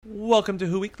Welcome to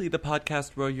Who Weekly, the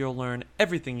podcast where you'll learn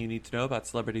everything you need to know about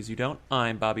celebrities you don't.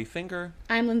 I'm Bobby Finger.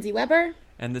 I'm Lindsay Weber.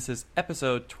 And this is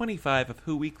episode 25 of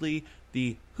Who Weekly,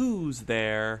 the Who's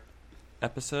There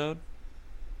episode.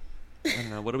 I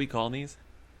don't know, what do we call these?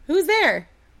 Who's there?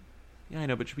 Yeah, I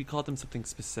know, but should we call them something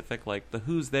specific, like the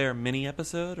Who's There mini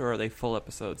episode, or are they full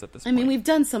episodes at this point? I mean, we've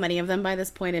done so many of them by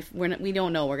this point. If we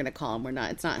don't know what we're going to call them.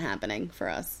 It's not happening for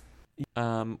us.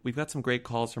 We've got some great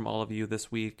calls from all of you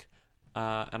this week.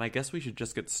 And I guess we should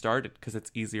just get started because it's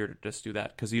easier to just do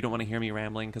that because you don't want to hear me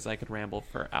rambling because I could ramble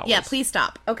for hours. Yeah, please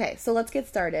stop. Okay, so let's get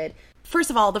started. First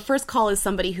of all, the first call is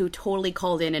somebody who totally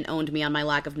called in and owned me on my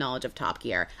lack of knowledge of Top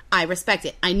Gear. I respect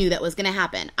it. I knew that was going to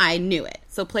happen. I knew it.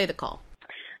 So play the call.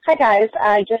 Hi guys,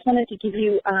 I just wanted to give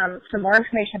you some more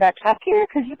information about Top Gear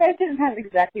because you guys didn't have it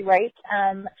exactly right.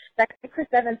 That guy Chris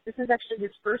Evans, this is actually his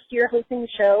first year hosting the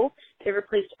show. They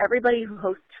replaced everybody who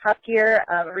hosts Top Gear.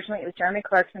 Originally it was Jeremy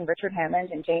Clarkson, Richard Hammond,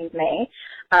 and James May.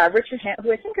 Richard Hammond,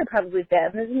 who I think are probably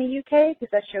them, is in the UK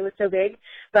because that show was so big.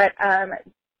 But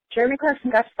Jeremy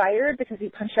Clarkson got fired because he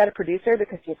punched out a producer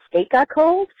because his skate got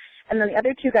cold. And then the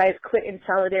other two guys quit in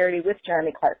solidarity with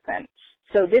Jeremy Clarkson.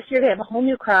 So this year they have a whole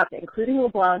new crop, including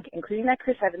LeBlanc, including that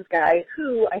Chris Evans guy,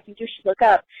 who I think you should look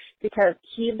up because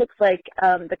he looks like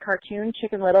the cartoon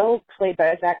Chicken Little, played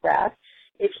by Zach Braff.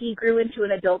 If he grew into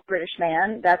an adult British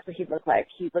man, that's what he'd look like.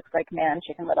 He looks like man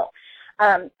Chicken Little.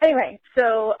 Anyway,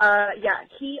 so, yeah,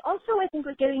 he also, I think,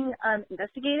 was getting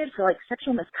investigated for, like,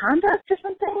 sexual misconduct or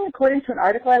something, according to an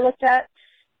article I looked at.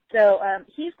 So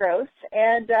he's gross,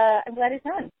 and I'm glad he's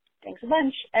done. Thanks a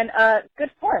bunch. And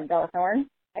good form, Bella Thorne.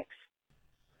 Thanks.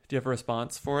 Do you have a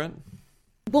response for it?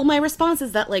 Well, my response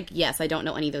is that, like, yes, I don't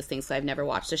know any of those things, so I've never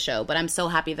watched a show, but I'm so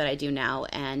happy that I do now,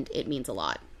 and it means a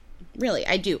lot. Really,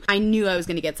 I do. I knew I was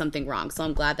going to get something wrong, so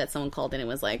I'm glad that someone called in and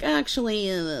was like, actually,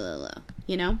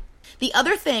 you know? The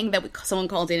other thing that someone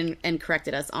called in and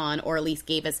corrected us on, or at least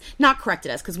gave us, not corrected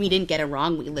us, because we didn't get it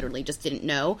wrong, we literally just didn't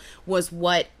know, was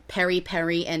what Peri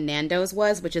Peri and Nando's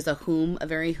was, which is a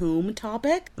very whom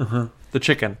topic. Uh-huh. The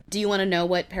chicken. Do you want to know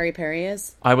what Peri Peri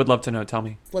is? I would love to know. Tell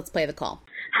me. Let's play the call.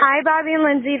 Hi, Bobby and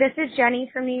Lindsay. This is Jenny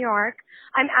from New York.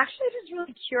 I'm actually just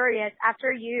really curious.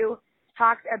 After you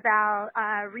talked about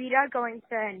Rita going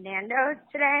to Nando's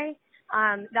today,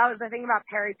 that was the thing about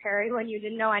Peri Peri when you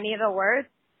didn't know any of the words.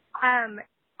 I'm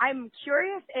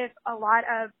curious if a lot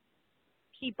of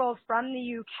people from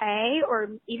the UK or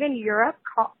even Europe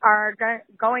are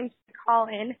going to call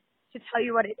in to tell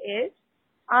you what it is,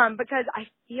 because I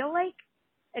feel like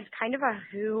it's kind of a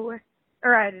who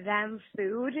or a them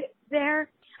food there.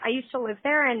 I used to live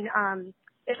there, and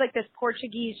it's like this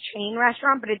Portuguese chain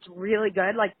restaurant, but it's really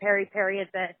good. Like Peri Peri is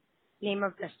the name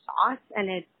of the sauce, and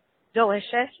it's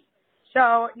delicious.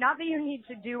 So not that you need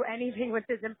to do anything with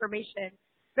this information,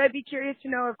 but I'd be curious to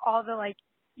know if all the, like,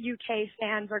 UK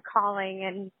fans are calling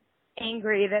and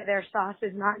angry that their sauce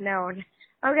is not known.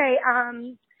 Okay,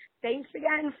 thanks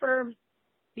again for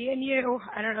being you.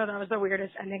 I don't know, that was the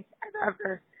weirdest ending I've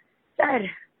ever said.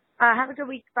 Have a good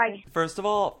week. Bye. First of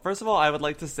all, I would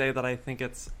like to say that I think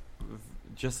it's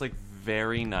just, like,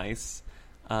 very nice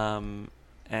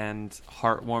and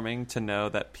heartwarming to know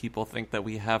that people think that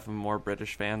we have more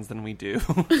British fans than we do.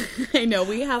 I know,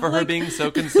 we have, For her being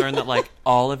so concerned that, like,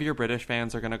 all of your British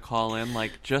fans are going to call in,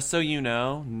 like, just so you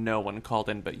know, no one called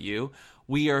in but you.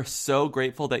 We are so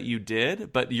grateful that you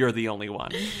did, but you're the only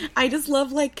one. I just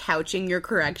love, like, couching your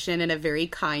correction in a very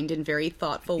kind and very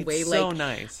thoughtful way. It's like, so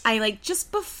nice. I, like,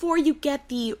 just before you get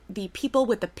the people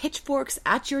with the pitchforks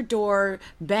at your door,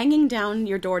 banging down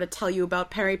your door to tell you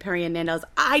about Peri Peri and Nando's,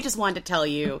 I just wanted to tell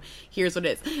you, here's what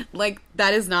it is. Like,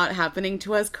 that is not happening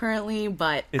to us currently,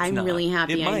 but I'm really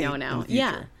happy I know now.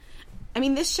 Yeah. I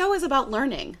mean, this show is about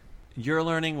learning. You're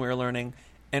learning, we're learning,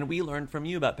 and we learned from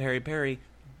you about Peri Peri.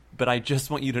 But I just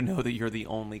want you to know that you're the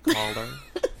only caller.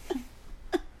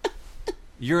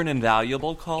 You're an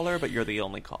invaluable caller, but you're the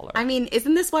only caller. I mean,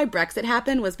 isn't this why Brexit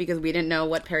happened? Was because we didn't know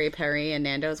what Peri Peri and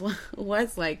Nando's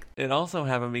was like. It also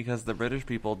happened because the British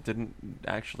people didn't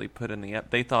actually put in the app.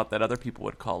 They thought that other people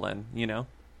would call in, you know?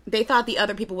 They thought the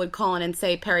other people would call in and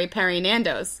say Peri Peri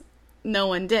Nando's. No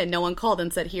one did. No one called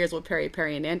and said, here's what Peri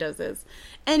Peri and Nando's is.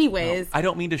 Anyways. No, I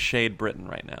don't mean to shade Britain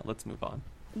right now. Let's move on.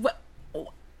 What?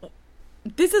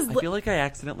 I feel like I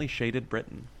accidentally shaded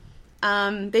Britain.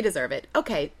 They deserve it.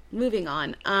 Okay, moving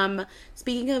on.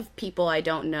 Speaking of people I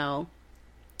don't know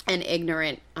and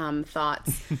ignorant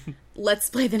thoughts,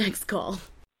 let's play the next call.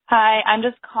 Hi, I'm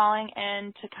just calling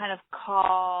in to kind of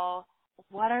call,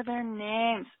 what are their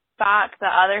names? Fuck, the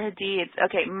other Hadids.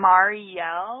 Okay,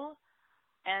 Marielle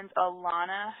and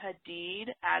Alana Hadid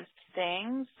as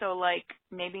things. So, like,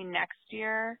 maybe next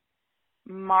year,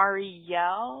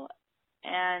 Marielle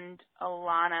and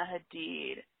Alana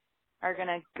Hadid are going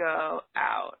to go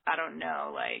out. I don't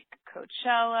know, like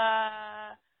Coachella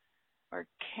or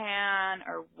Cannes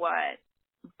or what,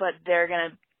 but they're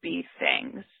going to be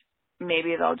things.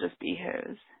 Maybe they'll just be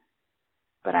who's.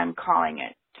 But I'm calling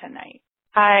it tonight.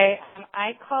 Hi,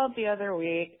 I called the other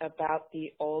week about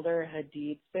the older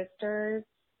Hadid sisters,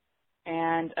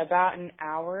 and about an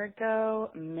hour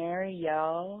ago,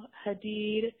 Marielle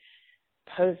Hadid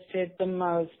posted the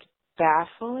most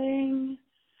baffling,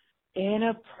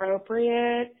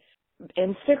 inappropriate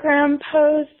Instagram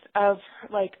posts of,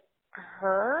 like,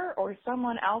 her or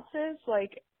someone else's,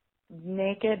 like,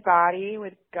 naked body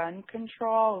with gun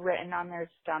control written on their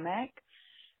stomach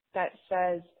that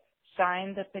says,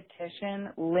 sign the petition,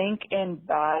 link in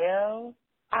bio.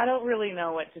 I don't really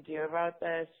know what to do about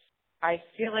this. I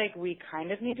feel like we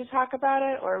kind of need to talk about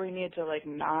it, or we need to, like,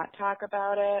 not talk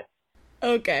about it.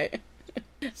 Okay.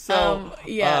 So,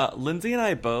 yeah. Lindsay and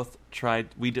I both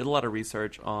we did a lot of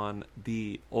research on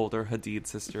the older Hadid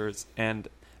sisters, and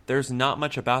there's not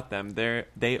much about them.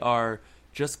 They are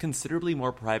just considerably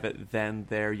more private than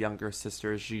their younger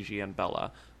sisters, Gigi and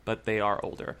Bella, but they are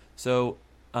older. So,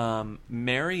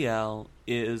 Marielle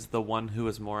is the one who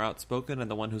is more outspoken and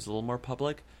the one who's a little more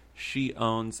public. She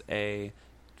owns a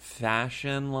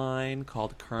fashion line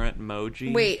called Current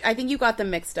Moji. Wait, I think you got them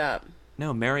mixed up.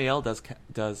 No, Marielle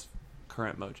does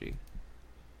Current Moji.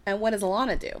 And what does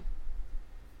Alana do?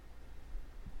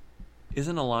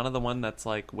 Isn't Alana the one that's,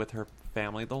 like, with her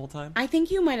family the whole time? I think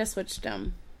you might have switched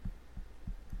them.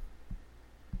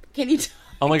 Can you...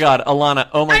 Oh my god, Alana.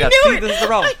 Oh my I god. knew See, it. this is the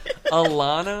problem.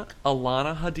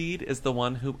 Alana Hadid is the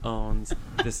one who owns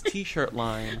this t-shirt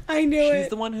line. I knew it. She's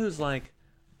the one who's, like,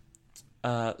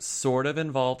 sort of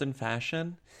involved in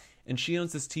fashion. And she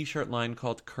owns this t-shirt line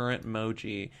called Current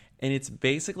Moji. And it's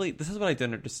basically, this is what I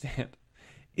don't understand.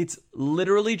 It's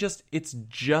literally just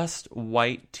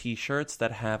white t-shirts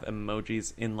that have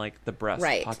emojis in, like, the breast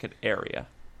pocket area.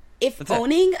 If That's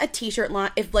owning a t-shirt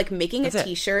line, if, like, making That's a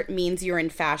t-shirt means you're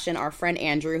in fashion, our friend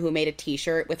Andrew, who made a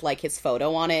t-shirt with, like, his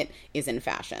photo on it, is in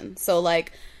fashion. So,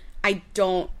 like, I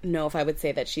don't know if I would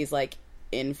say that she's, like,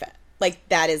 like,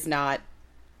 that is not...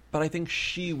 But I think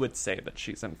she would say that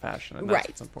she's in fashion, and that's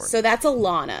what's important. So that's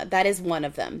Alana. That is one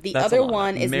of them. That's other Alana.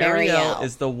 one is Marielle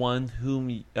is the one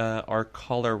whom our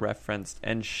caller referenced,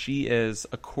 and she is,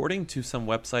 according to some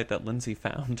website that Lindsay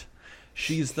found,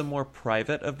 she's the more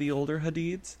private of the older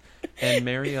Hadids, and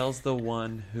Marielle's the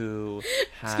one who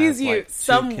has, excuse you, like,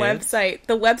 some kids. website.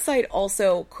 The website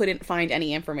also couldn't find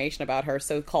any information about her,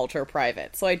 so called her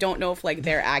private. So I don't know if, like,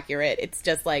 they're accurate. It's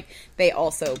just, like, they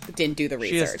also didn't do the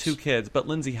research. She has 2 kids, but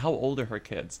Lindsay, how old are her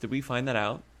kids? Did we find that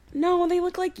out? No, they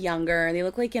look like younger. They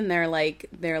look like in their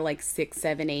they're 6,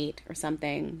 7, 8 or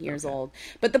something years old.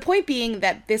 But the point being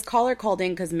that this caller called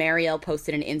in because Marielle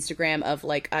posted an Instagram of,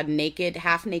 like, a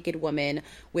half naked woman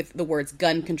with the words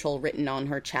gun control written on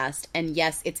her chest. And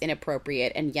yes, it's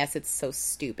inappropriate. And yes, it's so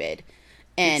stupid.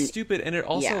 And it's stupid, and it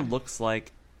also looks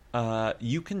like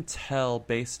you can tell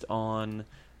based on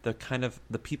the kind of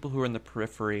the people who are in the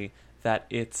periphery that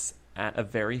it's at a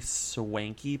very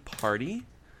swanky party.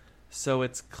 So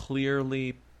it's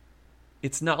clearly,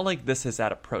 it's not like this is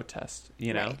at a protest,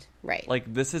 you know? Right.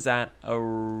 Like, this is at a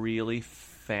really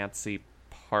fancy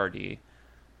party.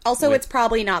 Also, it's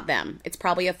probably not them. It's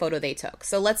probably a photo they took.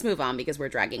 So let's move on because we're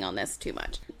dragging on this too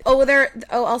much.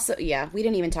 Also, yeah, we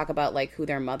didn't even talk about, like, who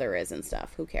their mother is and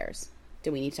stuff. Who cares?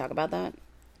 Do we need to talk about that?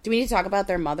 Do we need to talk about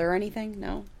their mother or anything?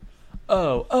 No?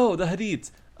 Oh, the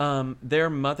Hadids. Their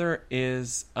mother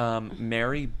is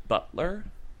Mary Butler.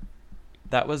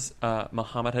 That was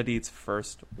Muhammad Hadid's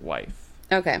first wife.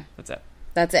 Okay.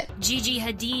 That's it. Gigi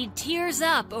Hadid tears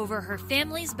up over her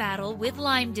family's battle with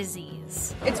Lyme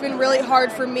disease. It's been really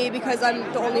hard for me because I'm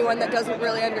the only one that doesn't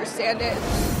really understand it.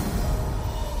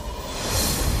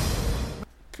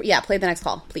 Yeah, play the next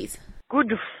call, please.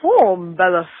 Good form,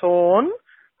 Bella Thorne.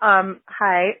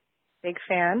 Hi, big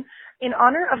fan. In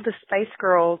honor of the Spice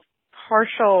Girls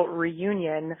partial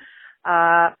reunion,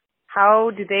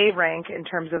 how do they rank in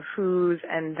terms of who's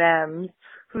and thems?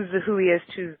 Who's the whoiest,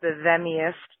 who's the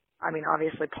themiest? I mean,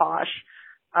 obviously Posh.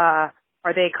 Are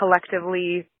they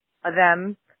collectively a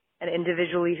them and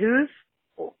individually who's?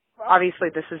 Well, obviously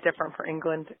this is different for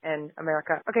England and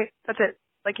America. Okay, that's it.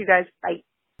 Like you guys. Bye.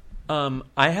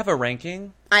 I have a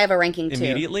ranking. I have a ranking too.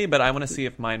 Immediately, but I want to see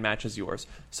if mine matches yours.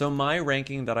 So my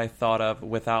ranking that I thought of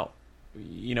without,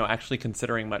 actually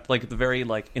considering much, like the very,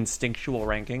 like, instinctual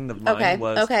ranking of mine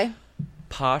was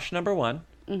Posh number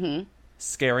 1,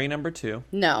 Scary number 2.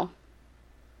 No.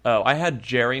 Oh, I had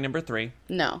Jerry number 3.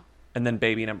 No. And then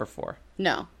Baby number 4.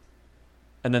 No.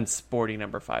 And then Sporty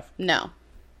number 5. No.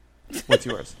 What's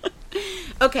yours?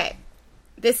 Okay.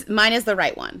 Mine is the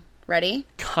right one. Ready?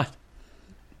 God.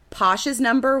 Posh is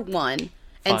number 1.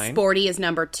 And Fine. Sporty is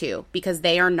number 2 because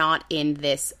they are not in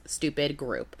this stupid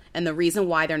group. And the reason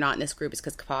why they're not in this group is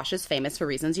because Posh is famous for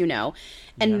reasons you know.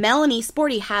 And Melanie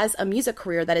Sporty has a music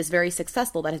career that is very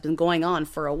successful that has been going on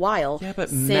for a while. Yeah,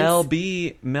 but Mel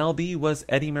B was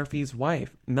Eddie Murphy's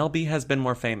wife. Mel B has been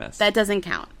more famous. That doesn't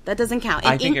count.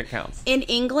 I think it counts. In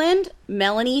England,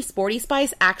 Melanie Sporty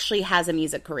Spice actually has a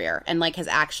music career and like has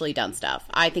actually done stuff.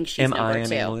 I think she's number 2. Am I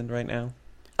in England right now?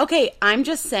 Okay, I'm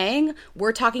just saying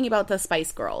we're talking about the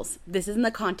Spice Girls. This is in the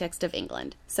context of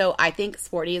England. So I think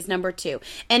Sporty is number 2.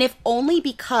 And if only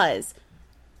because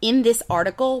in this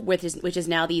article, which is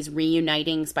now these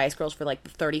reuniting Spice Girls for like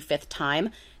the 35th time,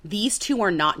 these two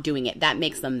are not doing it. That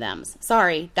makes them thems.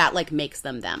 Sorry, that like makes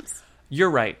them thems.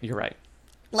 You're right.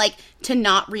 Like to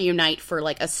not reunite for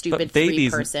like a stupid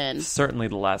 3-person. Certainly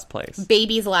the last place.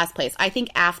 Baby's the last place. I think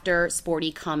after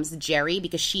Sporty comes Jerry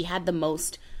because she had the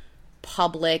most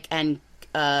public and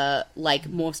like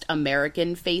most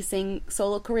American facing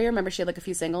solo career. Remember she had like a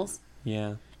few singles?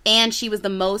 Yeah. And she was the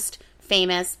most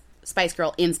famous Spice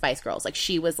Girl in Spice Girls. Like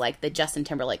she was like the Justin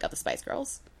Timberlake of the Spice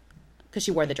Girls because she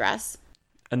wore the dress.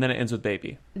 And then it ends with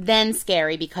Baby. Then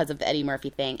Scary because of the Eddie Murphy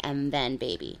thing, and then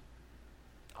Baby.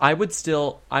 I would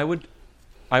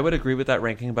agree with that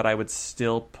ranking, but I would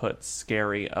still put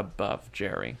Scary above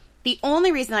Jerry. The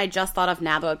only reason I just thought of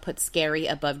now that I would put Scary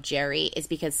above Jerry is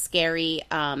because Scary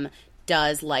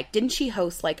does, like, didn't she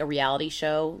host, like, a reality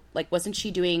show? Like, wasn't she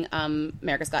doing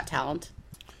America's Got Talent?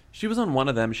 She was on one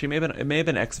of them. It may have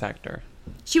been X Factor.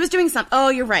 She was doing some. Oh,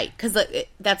 you're right, because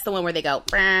that's the one where they go,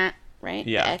 right?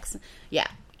 Yeah. X. Yeah.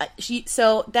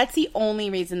 So that's the only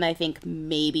reason that I think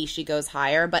maybe she goes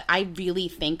higher, but I really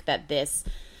think that this...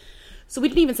 So we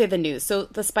didn't even say the news. So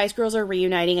the Spice Girls are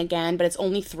reuniting again, but it's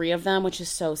only 3 of them, which is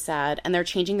so sad. And they're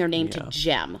changing their name to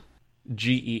Gem.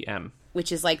 G-E-M.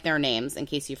 Which is like their names, in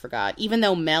case you forgot. Even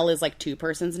though Mel is like 2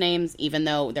 persons' names, even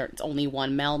though there's only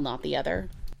one Mel, not the other.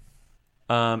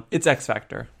 It's X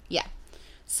Factor. Yeah.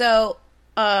 So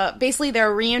basically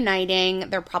they're reuniting.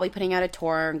 They're probably putting out a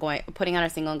tour and putting out a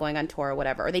single and going on tour or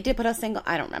whatever. Or they did put a single.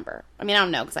 I don't remember. I mean, I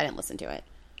don't know because I didn't listen to it.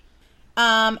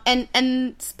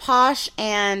 And Posh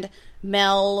and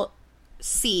Mel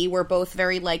C were both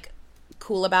very, like,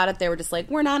 cool about it. They were just like,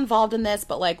 we're not involved in this,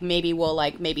 but, like, maybe we'll,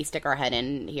 like, maybe stick our head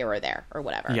in here or there or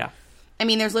whatever. Yeah. I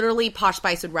mean, there's literally Posh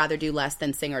Spice would rather do less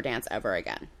than sing or dance ever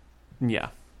again. Yeah.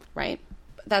 Right?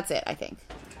 That's it, I think.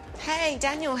 Hey,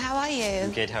 Daniel, how are you?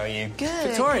 I'm good, how are you? Good.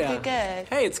 Victoria. Good.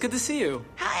 Hey, it's good to see you.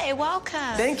 Hi,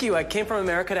 welcome. Thank you. I came from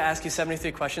America to ask you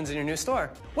 73 questions in your new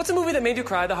store. What's a movie that made you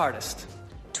cry the hardest?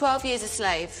 12 Years a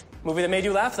Slave. Movie that made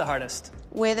you laugh the hardest?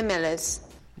 We're the Millers.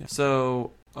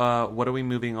 So, what are we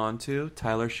moving on to?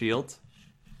 Tyler Shields?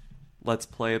 Let's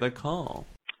play the call.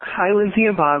 Hi, Lindsay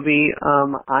and Bobby.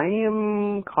 I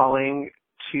am calling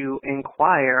to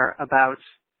inquire about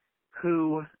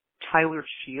who Tyler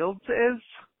Shields is.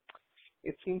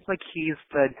 It seems like he's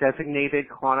the designated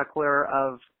chronicler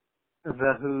of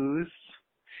The Who's.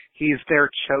 He's their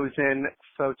chosen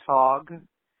photog,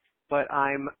 but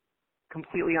I'm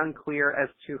completely unclear as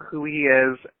to who he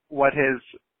is, what his,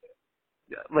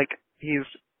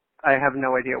 I have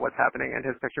no idea what's happening, and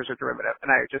his pictures are derivative, and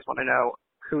I just want to know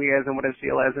who he is and what his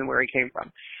deal is and where he came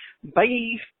from.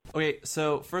 Bye! Okay,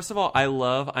 so first of all,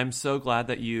 I'm so glad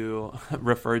that you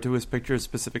referred to his pictures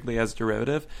specifically as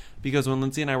derivative, because when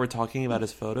Lindsay and I were talking about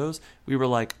his photos, we were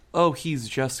like, oh, he's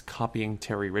just copying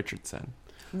Terry Richardson.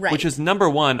 Right. Which is, number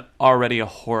one, already a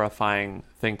horrifying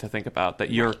thing to think about,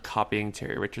 that you're copying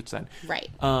Terry Richardson. Right.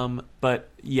 But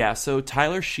yeah, so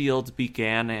Tyler Shields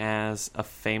began as a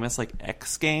famous, like,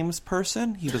 X Games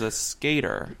person. He was a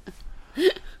skater.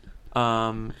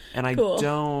 And I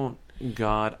don't...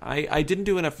 God, I didn't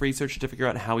do enough research to figure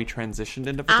out how he transitioned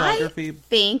into photography. I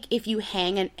think if you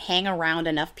hang around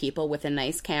enough people with a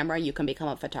nice camera, you can become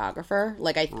a photographer.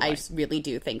 Like, I really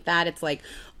do think that. It's like,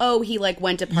 oh, he, like,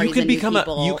 went to parties and knew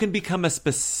people. You can become a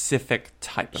specific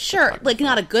type of Sure, photographer. like,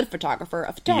 not a good photographer,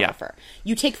 a photographer. Yeah.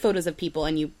 You take photos of people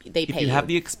and they pay you. If you have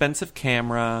the expensive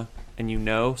camera... and you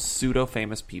know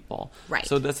pseudo-famous people. Right.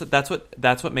 So that's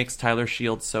what makes Tyler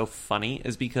Shields so funny,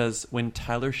 is because when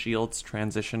Tyler Shields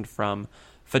transitioned from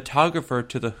photographer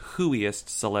to the whoiest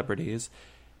celebrities,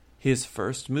 his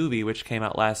first movie, which came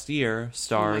out last year,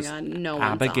 stars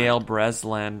Abigail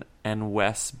Breslin and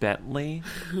Wes Bentley.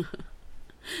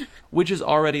 Which is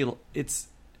already... It's...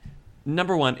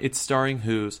 Number one, it's starring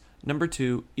Who's. Number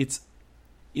two, it's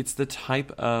the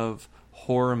type of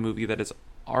horror movie that is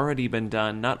already been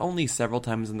done not only several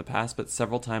times in the past, but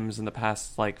several times in the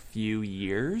past like few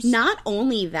years. Not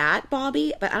only that,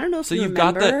 Bobby, but I don't know if So you you've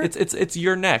remember. got it's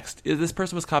You're Next. This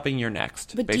person was copying You're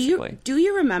Next, But basically. do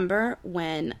you remember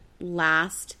when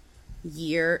last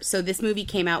year, so this movie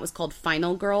came out, was called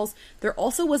Final Girls. There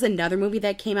also was another movie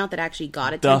that came out that actually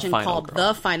got attention called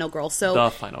The Final Girl. So The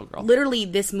Final Girl. Literally,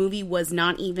 this movie was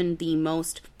not even the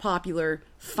most popular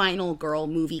Final Girl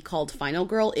movie called Final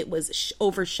Girl. It was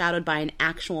overshadowed by an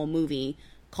actual movie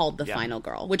called The Final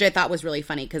Girl, which I thought was really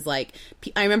funny because, like,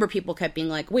 I remember people kept being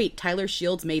like, wait, Tyler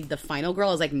Shields made The Final Girl?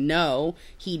 I was like, no,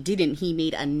 he didn't. He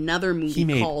made another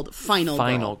movie called Final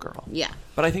Girl. Yeah.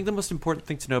 But I think the most important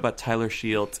thing to know about Tyler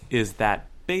Shields is that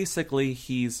basically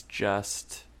he's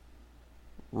just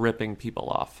ripping people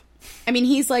off. I mean,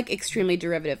 he's like extremely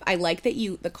derivative. I like that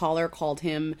the caller called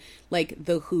him like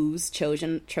the Who's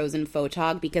chosen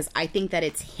photog, because I think that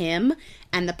it's him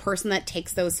and the person that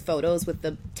takes those photos with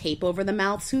the tape over the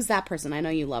mouths. Who's that person? I know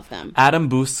you love them. Adam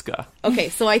Buska. Okay,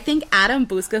 so I think Adam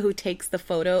Buska, who takes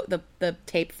the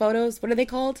tape photos, what are they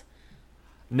called?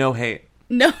 No hate.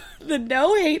 No, the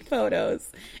no hate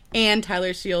photos, and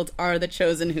Tyler Shields are the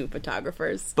chosen Who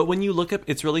photographers. But when you look up,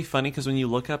 it's really funny because when you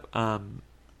look up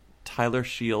Tyler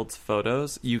Shields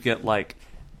photos, you get like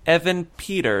Evan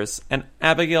Peters and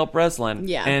Abigail Breslin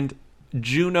and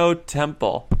Juno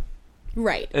Temple.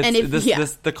 Right.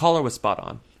 The caller was spot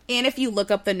on. And if you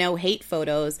look up the no hate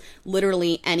photos,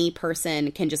 literally any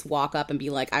person can just walk up and be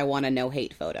like, I want a no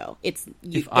hate photo. If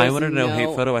I wanted a no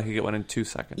hate photo, I could get one in 2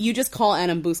 seconds. You just call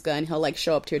Adam Buska and he'll like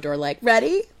show up to your door like,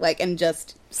 ready? Like, and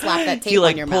just slap that tape he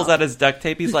like on your pulls mouth. out his duct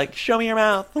tape. He's like, show me your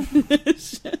mouth.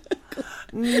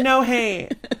 No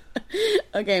hate.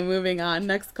 Okay, moving on.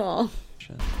 Next call.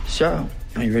 So,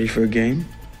 are you ready for a game?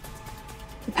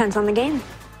 Depends on the game.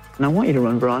 And I want you to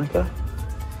run, Veronica.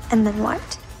 And then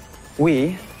what?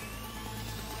 We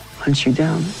hunt you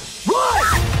down.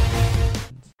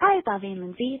 Hi, Bobby and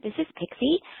Lindsay. This is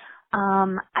Pixie.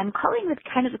 I'm calling with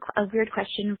kind of a weird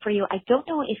question for you. I don't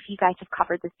know if you guys have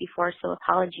covered this before, so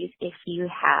apologies if you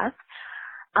have.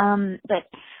 But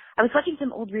I was watching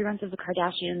some old reruns of the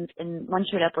Kardashians, and one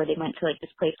showed up where they went to like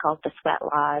this place called the Sweat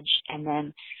Lodge, and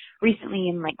then recently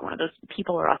in like one of those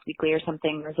People or Us Weekly or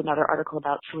something, there's another article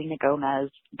about Selena Gomez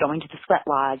going to the Sweat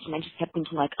Lodge, and I just kept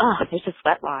thinking like, oh, there's a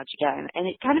Sweat Lodge again, and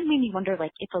it kind of made me wonder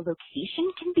like if a location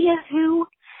can be a Who,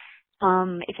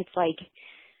 if it's like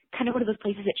kind of one of those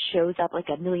places that shows up like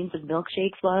a Millions of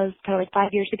Milkshakes was kind of like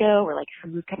 5 years ago, or like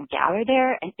who kind of gather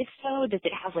there, and if so, does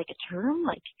it have like a term?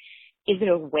 Like, is it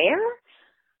a where?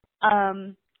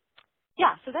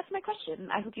 Yeah, so that's my question.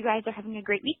 I hope you guys are having a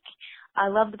great week. I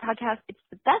love the podcast. It's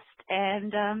the best.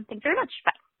 And thanks very much.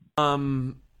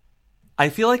 Bye. I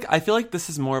feel like this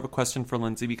is more of a question for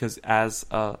Lindsay because as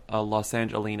a Los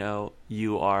Angelino,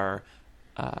 you are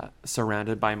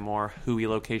surrounded by more Who-y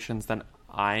locations than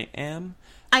I am.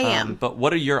 I am. But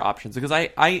what are your options? Because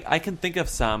I can think of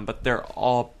some, but they're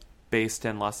all based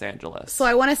in Los Angeles. So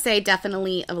I want to say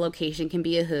definitely a location can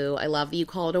be a Who. I love that you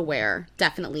call it a where.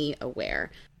 Definitely a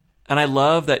where. And I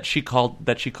love that she called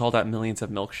out Millions of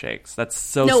Milkshakes. That's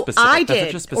so no, specific. I That's did.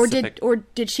 such a specific... Or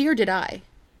did she or did I?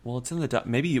 Well, it's in the...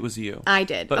 Maybe it was you. I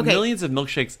did. But okay. Millions of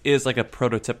Milkshakes is like a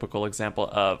prototypical example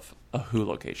of a Who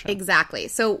location. Exactly.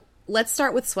 So let's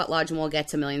start with Sweat Lodge and we'll get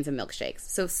to Millions of Milkshakes.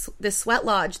 So the Sweat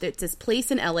Lodge, it's this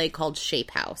place in LA called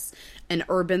Shape House, an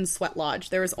urban sweat lodge.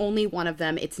 There is only one of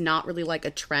them. It's not really like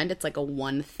a trend. It's like a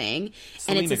one thing.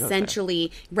 Selena and it's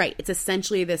essentially, right, it's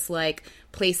essentially this like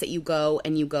place that you go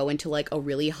into like a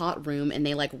really hot room and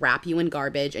they like wrap you in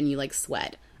garbage and you like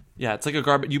sweat. Yeah, it's like a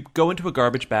garbage. You go into a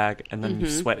garbage bag and then you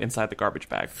sweat inside the garbage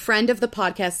bag. Friend of the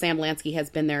podcast, Sam Lansky,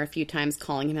 has been there a few times,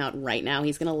 calling him out right now.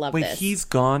 He's gonna love this. Wait, he's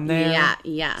gone there?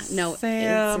 Yeah. No,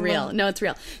 Sam. it's real. No, it's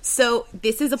real. So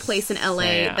this is a place in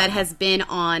LA that has been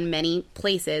on many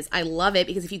places. I love it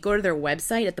because if you go to their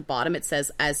website, at the bottom it says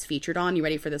as featured on. You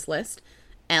ready for this list?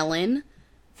 Ellen,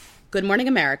 Good Morning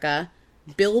America,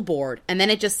 Billboard, and then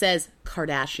it just says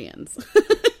Kardashians.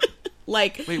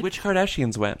 Like, wait, which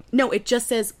Kardashians went? No, it just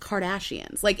says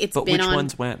Kardashians. Like, it's but been which on.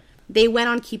 Ones went? They went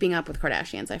on Keeping Up with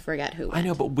Kardashians. I forget who went. I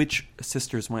know, but which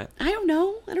sisters went? I don't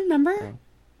know. I don't remember. Oh.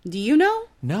 Do you know?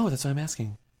 No, that's what I'm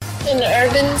asking. An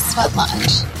urban sweat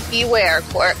lodge. Beware,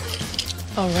 Court.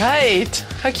 All right.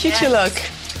 How cute you look.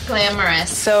 Glamorous.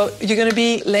 So you're going to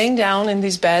be laying down in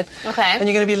this bed. Okay. And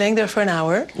you're going to be laying there for an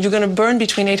hour. You're going to burn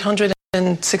between 800 and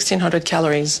 1,600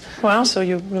 calories. Wow. So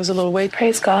you lose a little weight.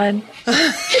 Praise God.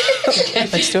 Okay,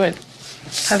 let's do it.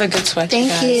 Have a good sweat, Thank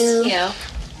guys. you. Yeah.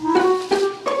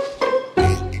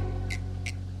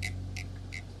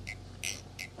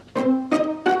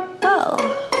 Oh,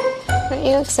 aren't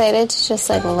you excited to just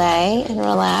like lay and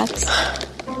relax?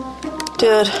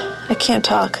 Dude, I can't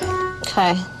talk.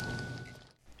 Okay.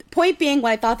 Point being,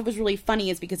 what I thought that was really funny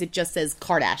is because it just says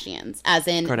Kardashians, as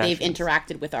in they've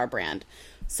interacted with our brand.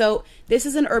 So this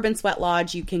is an urban sweat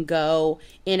lodge. You can go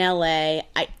in LA,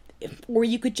 or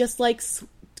you could just like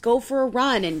go for a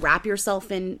run and wrap yourself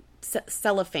in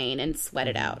cellophane and sweat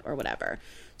it out or whatever.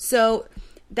 So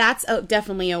that's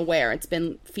definitely aware. It's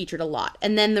been featured a lot.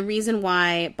 And then the reason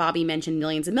why Bobby mentioned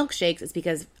Millions of Milkshakes is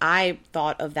because I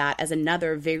thought of that as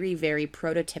another very, very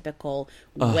prototypical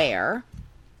wear.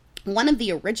 One of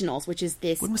the originals, which is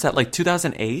this... When was that, like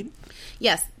 2008?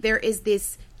 Yes, there is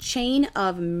this chain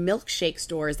of milkshake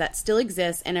stores that still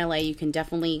exists in LA. You can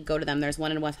definitely go to them. There's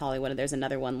one in West Hollywood, and there's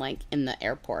another one like in the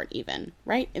airport even,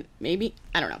 right? Maybe?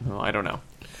 I don't know. No, I don't know.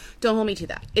 Don't hold me to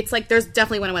that. It's like there's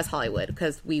definitely one in West Hollywood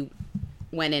because we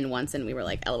went in once and we were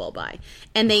like, LOL, bye.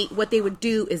 And what they would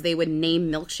do is they would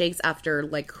name milkshakes after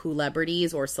like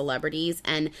celebrities or celebrities,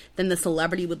 and then the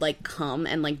celebrity would like come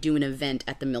and like do an event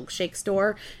at the milkshake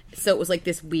store. So it was like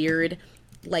this weird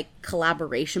like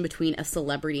collaboration between a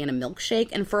celebrity and a milkshake.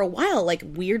 And for a while, like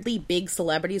weirdly big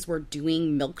celebrities were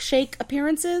doing milkshake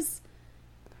appearances.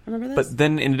 Remember this? But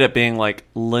then ended up being like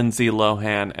Lindsay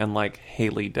Lohan and like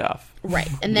Haley Duff. Right.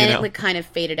 And then it like kind of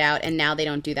faded out, and now they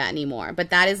don't do that anymore. But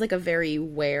that is like a very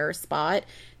wear spot.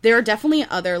 There are definitely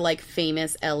other like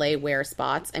famous LA wear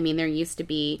spots. I mean, there's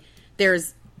the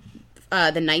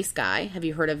Nice Guy. Have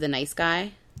you heard of the Nice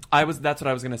Guy? That's what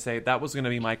I was going to say. That was going to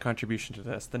be my contribution to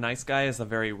this. The Nice Guy is a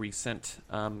very recent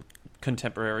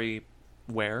contemporary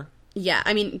wear. Yeah,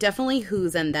 I mean, definitely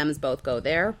Who's and Them's both go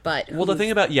there, but... Well, the thing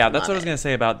about... Yeah, that's what I was going to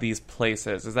say about these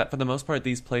places, is that for the most part,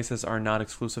 these places are not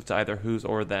exclusive to either Who's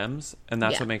or Them's, and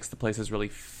that's what makes the places really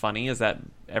funny, is that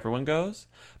everyone goes.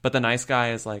 But the Nice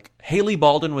Guy is like... Haley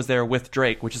Baldwin was there with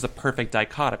Drake, which is a perfect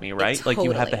dichotomy, right? Totally. Like,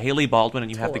 you have the Haley Baldwin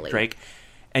and you have the Drake,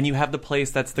 and you have the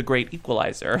place that's the great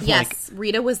equalizer. Yes, like,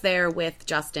 Rita was there with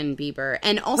Justin Bieber.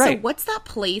 And also, what's that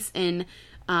place in...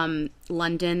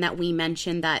 London that we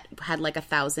mentioned that had like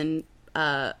 1,000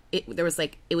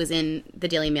 it was in the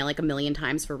Daily Mail like 1 million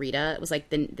times for Rita. It was like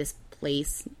this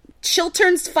place,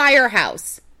 Chiltern's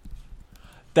Firehouse.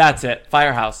 That's it,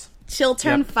 Firehouse.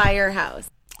 Chiltern Firehouse.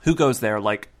 Who goes there?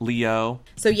 Like Leo?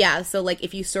 So like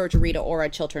if you search Rita Ora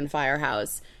Chiltern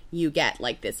Firehouse, you get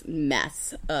like this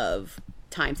mess of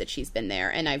times that she's been there,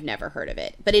 and I've never heard of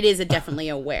it. But it is definitely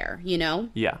a wear, you know?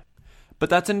 Yeah. But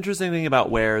that's an interesting thing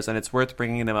about wares, and it's worth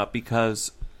bringing them up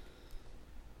because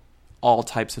all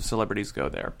types of celebrities go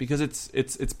there. Because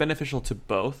it's beneficial to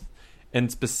both,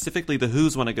 and specifically the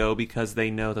Who's want to go because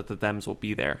they know that the Thems will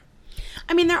be there.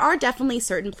 I mean, there are definitely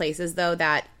certain places, though,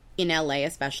 that in LA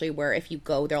especially, where if you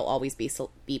go, there'll always be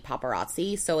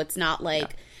paparazzi. So it's not like...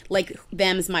 Yeah. Like,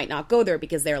 Thems might not go there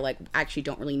because they're like, actually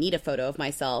don't really need a photo of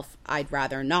myself. I'd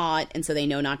rather not. And so they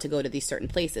know not to go to these certain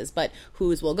places. But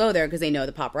Who's will go there because they know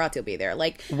the paparazzi will be there.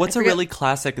 Like, what's a really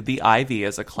classic? The Ivy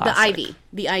is a classic.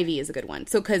 The Ivy is a good one.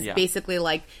 So, because basically,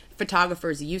 like,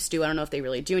 photographers used to, I don't know if they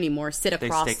really do anymore, sit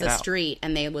across the street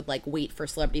and they would, like, wait for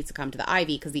celebrities to come to the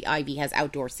Ivy because the Ivy has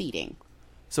outdoor seating.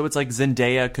 So it's like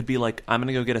Zendaya could be like, I'm going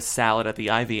to go get a salad at the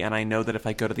Ivy, and I know that if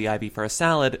I go to the Ivy for a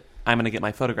salad, I'm going to get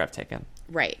my photograph taken.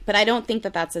 Right. But I don't think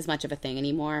that that's as much of a thing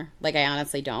anymore. Like, I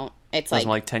honestly don't. It's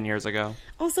like 10 years ago.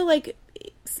 Also, like,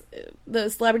 the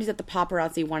celebrities that the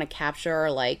paparazzi want to capture are,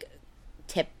 like,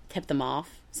 tip them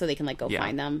off so they can, like, go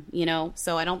find them, you know?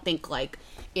 So I don't think, like,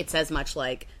 it's as much,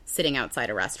 like, sitting outside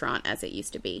a restaurant as it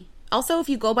used to be. Also, if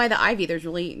you go by the Ivy,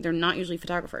 they're not usually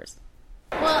photographers.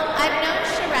 Well, I've known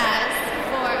Shiraz,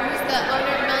 who's the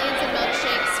owner of Millions of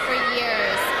Milkshakes, for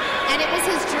years. And it was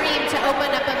his dream to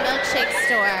open up a milkshake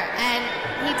store. And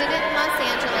he did it in Los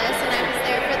Angeles, and I was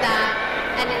there for that.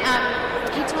 And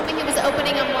he told me he was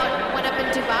opening one up in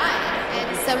Dubai.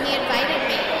 And so he invited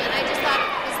me. And I just thought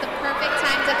it was the perfect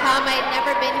time to come. I had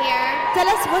never been here. Tell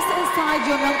us what's inside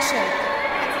your milkshake.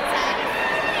 What's inside?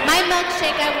 My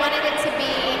milkshake, I wanted it to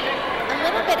be a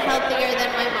little bit healthier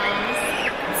than my mom's.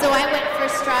 So I went for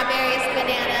strawberries,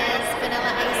 bananas,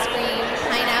 vanilla ice cream,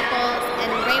 pineapples,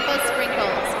 and rainbow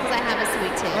sprinkles because I have a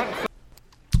sweet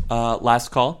tooth. Last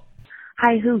call.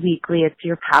 Hi, Who Weekly. It's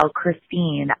your pal,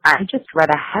 Christine. I just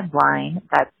read a headline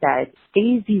that said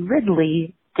Daisy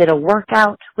Ridley did a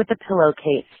workout with a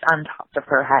pillowcase on top of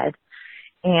her head.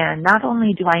 And not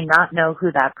only do I not know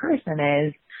who that person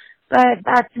is, but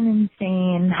that's an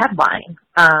insane headline.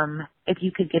 If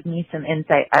you could give me some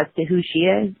insight as to who she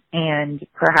is and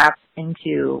perhaps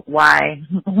into why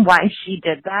she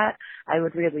did that, I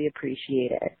would really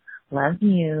appreciate it. Love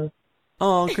you.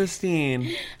 Oh,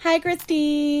 Christine. Hi,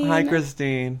 Christine. Hi,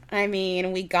 Christine. I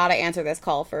mean, we gotta answer this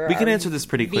call for We can our answer this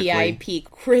pretty quickly. VIP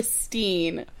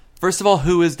Christine. First of all,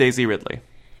 who is Daisy Ridley?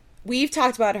 We've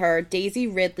talked about her. Daisy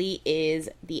Ridley is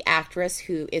the actress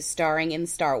who is starring in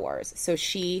Star Wars. So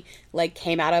she,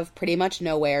 came out of pretty much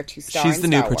nowhere to star in Star Wars. She's the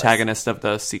new protagonist of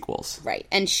the sequels. Right.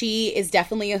 And she is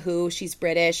definitely a who. She's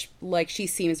British. She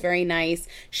seems very nice.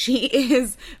 She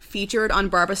is featured on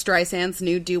Barbra Streisand's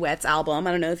new Duets album.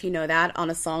 I don't know if you know that,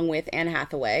 on a song with Anne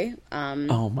Hathaway.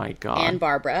 Oh, my God. And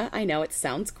Barbara. I know, it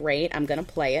sounds great. I'm going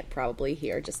to play it probably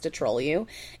here just to troll you.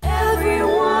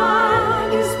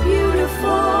 Everyone is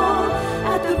beautiful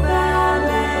at the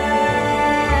ballet.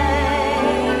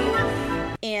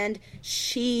 And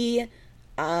she,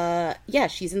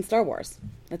 she's in Star Wars.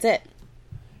 That's it.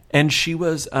 And she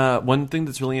was, one thing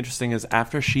that's really interesting is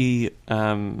after she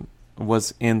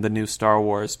was in the new Star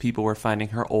Wars, people were finding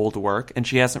her old work, and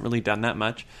she hasn't really done that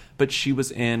much, but she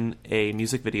was in a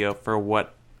music video for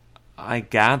what I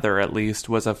gather, at least,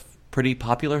 was a pretty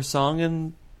popular song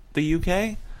in the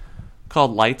UK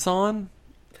called Lights On.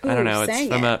 I don't know. It's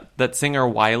from that singer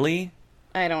Wiley.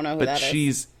 I don't know who but that is.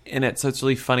 She's in it, so it's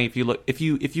really funny. If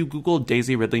you Google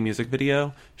Daisy Ridley music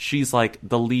video, she's like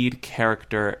the lead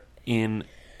character in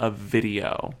a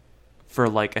video for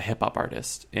like a hip hop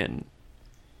artist in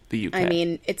the UK. I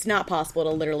mean, it's not possible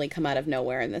to literally come out of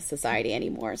nowhere in this society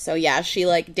anymore. So yeah, she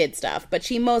did stuff, but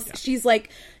she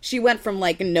went from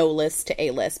no list to A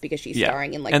list because she's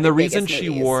starring in and the reason biggest she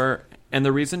movies. wore. And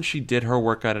the reason she did her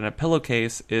workout in a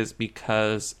pillowcase is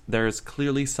because there's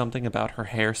clearly something about her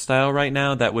hairstyle right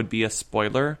now that would be a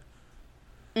spoiler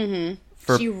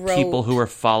for people who are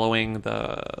following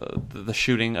the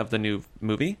shooting of the new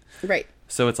movie. Right.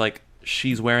 So it's like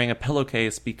she's wearing a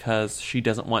pillowcase because she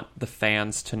doesn't want the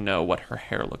fans to know what her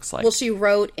hair looks like. Well, she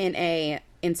wrote in a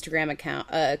Instagram account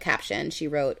caption, she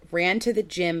wrote, "Ran to the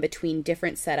gym between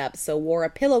different setups, so wore a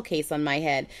pillowcase on my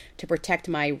head to protect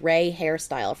my Ray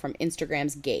hairstyle from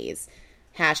Instagram's gaze.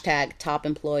 Hashtag top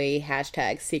employee,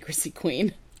 hashtag secrecy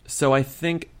queen." So I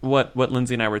think what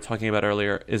Lindsay and I were talking about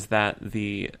earlier is that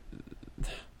the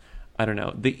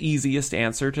easiest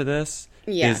answer to this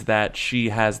is that she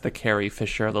has the Carrie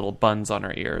Fisher little buns on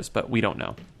her ears, but we don't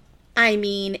know. I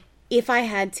mean, if I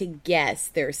had to guess,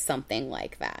 there's something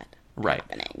like that. Right.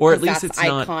 Happening, or at least that's it's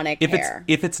not iconic hair.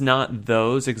 If it's not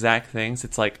those exact things,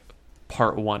 it's like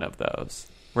part one of those.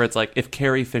 Where it's like if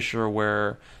Carrie Fisher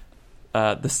were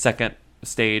the second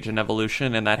stage in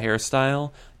evolution in that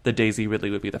hairstyle, the Daisy Ridley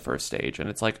would be the first stage, and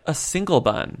it's like a single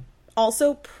bun.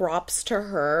 Also, props to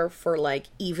her for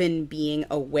even being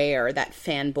aware that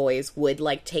fanboys would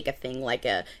take a thing like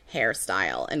a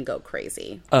hairstyle and go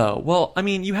crazy. Oh, well, I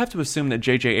mean, you have to assume that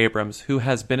J.J. Abrams, who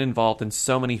has been involved in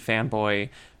so many fanboy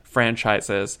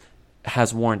franchises,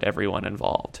 has warned everyone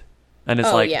involved. And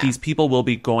it's these people will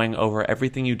be going over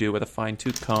everything you do with a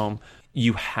fine-tooth comb.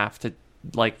 You have to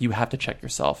check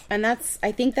yourself. And I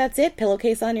think that's it.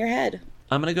 Pillowcase on your head.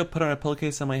 I'm going to go put on a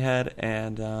pillowcase on my head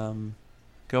and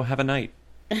go have a night.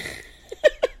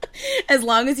 As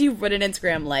long as you put an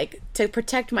Instagram to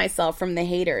protect myself from the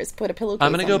haters, put a pillowcase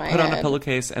on my head. I'm going to go put on a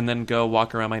pillowcase and then go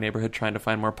walk around my neighborhood trying to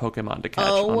find more Pokemon to catch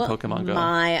on Pokemon Go. Oh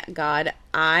my God.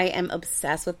 I am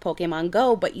obsessed with Pokemon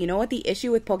Go, but you know what the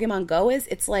issue with Pokemon Go is?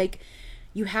 It's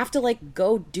you have to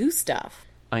go do stuff.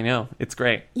 I know. It's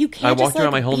great. You can't I walked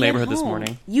around my whole neighborhood this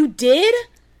morning. You did?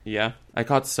 Yeah. I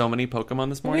caught so many Pokemon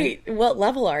this morning. Wait, what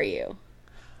level are you?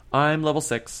 I'm level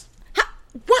 6.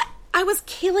 What? I was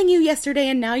killing you yesterday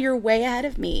and now you're way ahead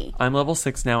of me. I'm level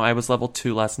 6 now. I was level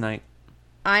 2 last night.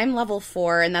 I'm level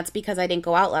 4, and that's because I didn't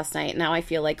go out last night. Now I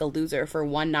feel like a loser for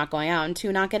 1, not going out, and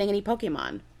 2, not getting any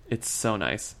Pokemon. It's so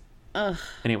nice. Ugh.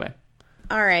 Anyway.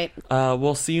 All right.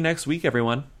 We'll see you next week,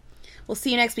 everyone. We'll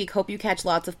see you next week. Hope you catch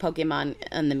lots of Pokemon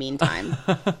in the meantime.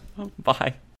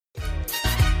 Bye.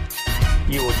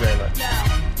 You will dream it.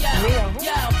 Yo,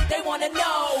 they want to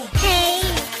know. Hey.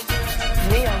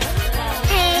 Mia.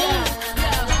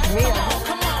 Hey. Mia.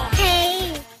 Come on.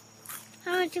 Hey.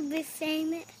 I want to be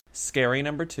famous. Scary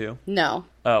number 2. No.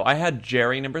 Oh, I had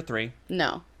Jerry number 3.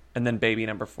 No. And then Baby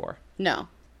number 4. No.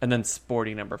 And then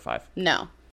Sporty number 5. No.